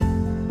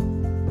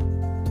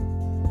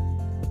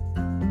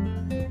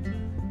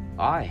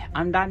Hi,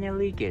 I'm Daniel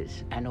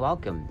Lucas, and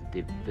welcome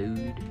to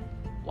Food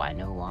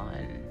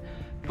 101.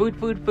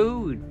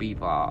 Food,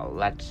 people.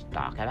 Let's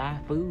talk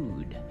about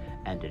food.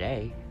 And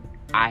today,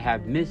 I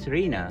have Miss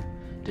Rina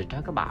to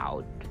talk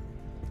about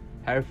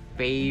her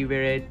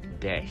favorite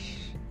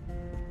dish.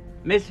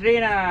 Miss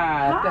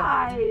Rina!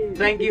 Hi!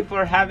 Thank you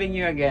for having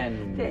you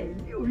again.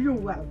 You're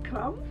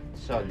welcome.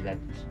 So, let's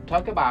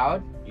talk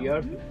about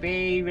your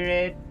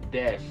favorite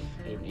dish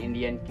in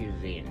Indian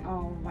cuisine.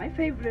 Oh, my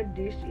favorite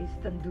dish is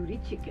tandoori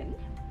chicken,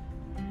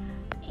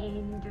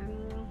 and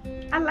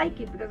I like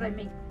it because I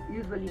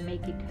usually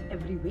make it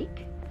every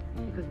week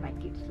because my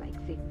kids like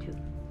it too.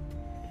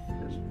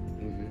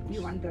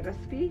 You want the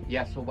recipe?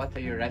 Yeah. So, what's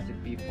your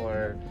recipe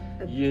for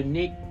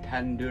unique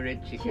tandoori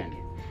chicken?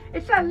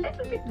 It's a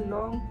little bit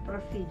long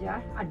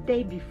procedure. A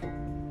day before.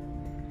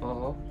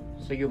 Oh,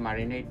 so you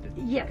marinate the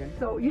chicken? Yes.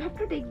 So you have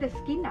to take the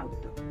skin out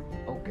though.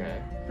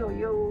 Okay. So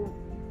you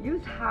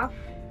use half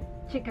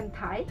chicken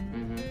thigh,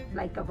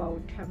 like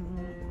about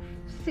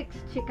 6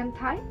 chicken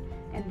thigh,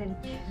 and then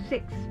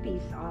 6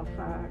 pieces of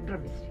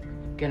drumstick.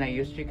 Can I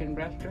use chicken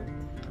breast too?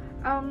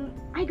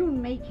 I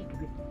don't make it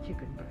with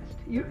chicken breast.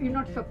 You're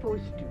not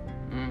supposed to.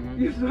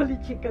 Usually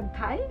chicken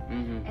thigh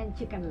and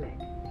chicken leg.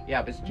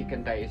 Yeah, but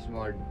chicken thigh is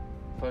more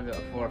for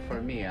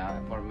me.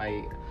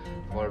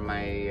 For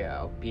my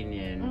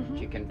opinion,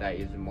 chicken thigh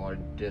is more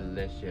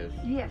delicious.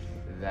 Yes,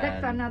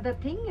 that's another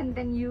thing. And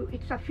then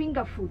it's a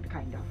finger food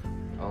kind of.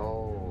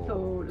 Oh.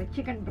 So like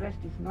chicken breast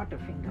is not a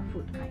finger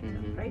food kind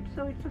of, right?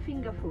 So it's a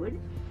finger food,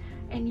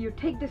 and you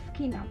take the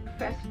skin out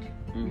first.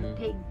 You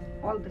take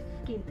all the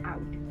skin out,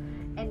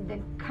 and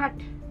then cut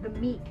the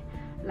meat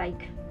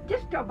like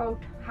just about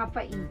half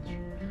an inch.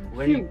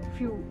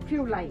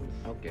 Few lines.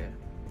 Okay.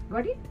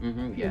 Got it?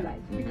 Few Yeah.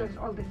 lines because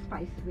all the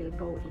spice will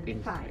go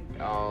inside.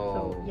 Oh.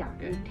 So yeah,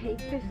 okay. you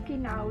take the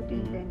skin out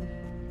and then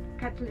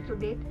cut a little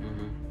bit,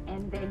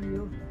 and then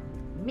you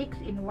mix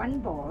in one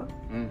bowl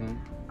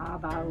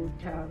about.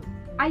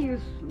 I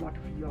use a lot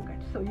of yogurt,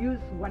 so use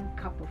 1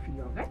 cup of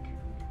yogurt.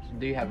 So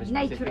do you have a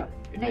specific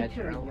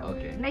Natural yogurt.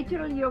 Okay.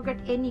 Natural yogurt,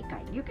 any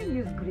kind. You can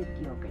use Greek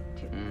yogurt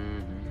too.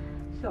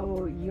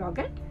 So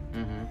yogurt,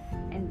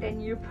 and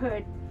then you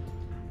put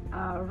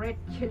red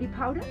chili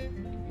powder,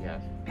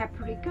 Yes.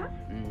 paprika,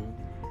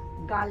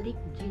 garlic,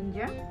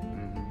 ginger,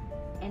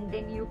 and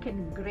then you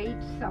can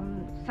grate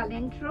some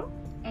cilantro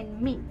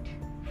and mint,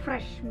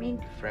 fresh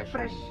mint, fresh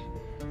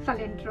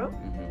cilantro,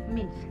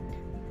 mince it.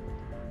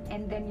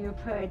 And then you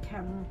put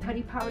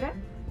curry powder,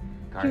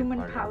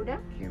 cumin powder,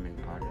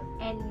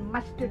 and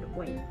mustard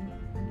oil.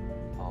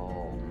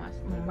 Oh,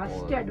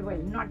 Mustard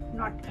oil,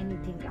 not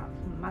anything else.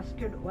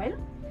 Mustard oil,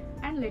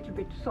 and little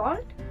bit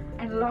salt,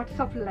 and lots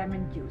of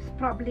lemon juice.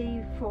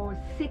 Probably for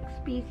 6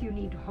 pieces, you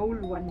need whole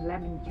 1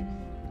 lemon juice.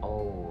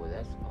 Oh,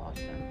 that's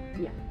awesome.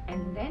 Yeah,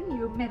 and then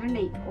you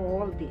marinate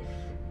all this.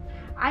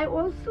 I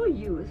also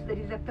use, there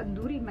is a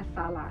tandoori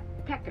masala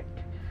packet.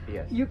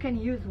 Yes. You can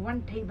use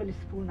 1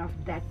 tablespoon of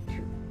that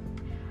too.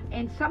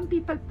 And some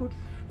people put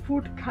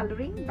food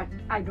coloring, but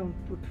I don't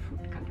put food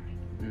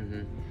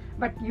coloring.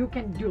 But you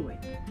can do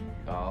it.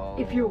 Oh.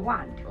 If you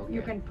want, you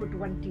okay. can put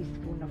 1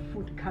 teaspoon of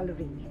food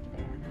coloring in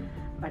there.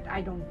 But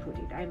I don't put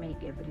it. I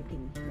make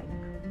everything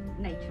like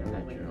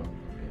natural way. Okay.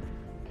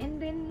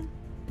 And then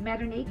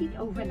marinate it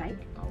overnight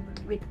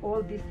with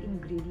all these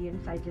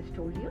ingredients I just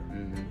told you.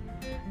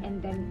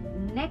 And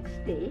then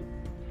next day,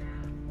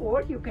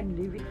 or you can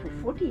leave it for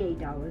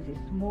 48 hours,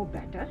 it's more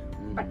better,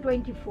 but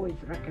 24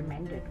 is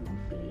recommended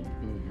mostly.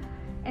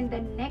 And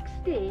then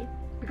next day,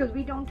 because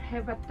we don't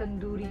have a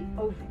tandoori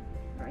oven,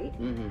 right?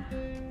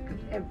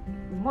 Because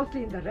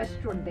mostly in the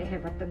restaurant they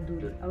have a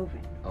tandoori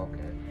oven.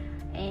 Okay.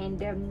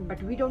 And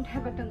but we don't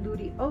have a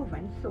tandoori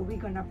oven, so we're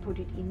gonna put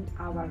it in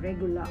our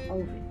regular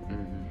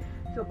oven.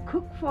 So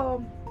cook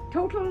for,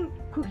 total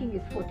cooking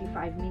is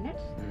 45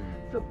 minutes.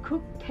 So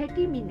cook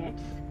 30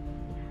 minutes,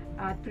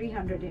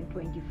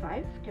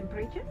 325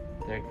 temperature.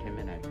 30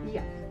 minutes.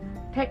 Yes,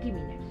 30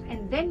 minutes.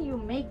 And then you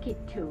make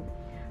it to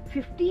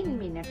 15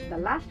 minutes. The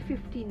last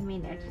 15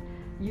 minutes,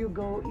 you're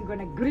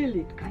gonna grill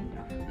it kind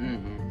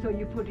of. So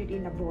you put it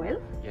in a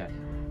boil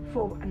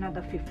for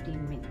another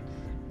 15 minutes.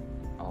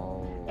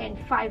 Oh. And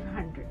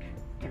 500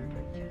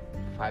 temperature.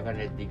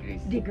 500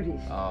 degrees.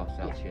 Oh,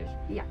 Celsius.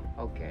 Yeah.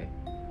 Okay.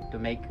 To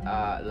make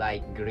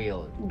like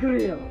grilled.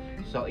 Grill.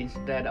 So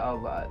instead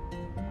of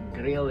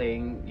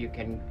grilling,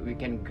 we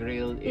can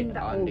grill it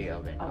on the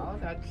oven. Oh,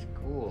 that's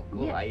cool.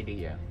 Cool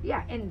idea.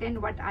 Yeah, and then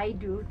what I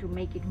do to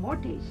make it more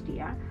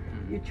tastier,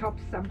 you chop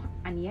some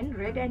onion,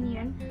 red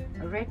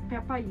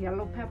pepper,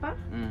 yellow pepper,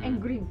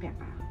 and green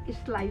pepper. You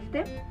slice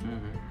them,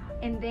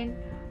 and then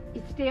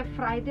stir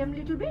fry them a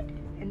little bit,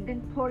 and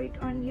then pour it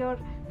on your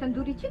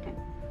tandoori chicken.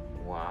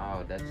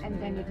 Wow, that's and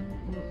then it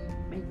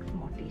makes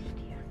more tastier.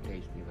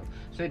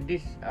 So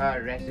this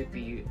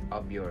recipe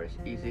of yours,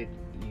 is it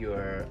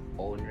your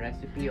own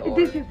recipe or?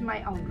 This is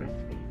my own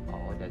recipe.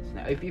 Oh, that's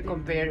nice. If you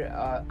compare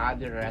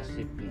other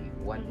recipe,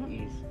 what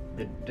is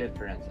the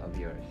difference of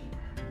yours?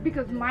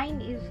 Because mine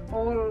is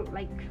all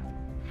like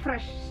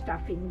fresh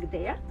stuffing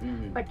there.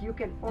 But you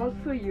can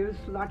also use,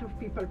 a lot of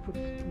people put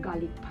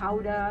garlic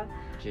powder,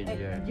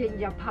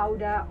 ginger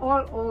powder,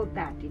 all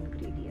that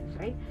ingredients,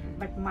 right?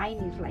 But mine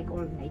is like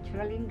all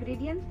natural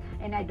ingredients,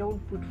 and I don't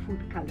put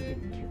food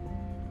coloring too.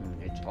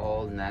 It's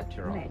all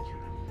natural. Natural.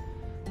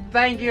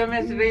 Thank you,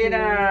 Miss Rita.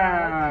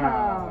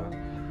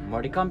 Welcome.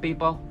 More to come,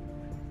 people.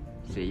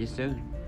 See you soon.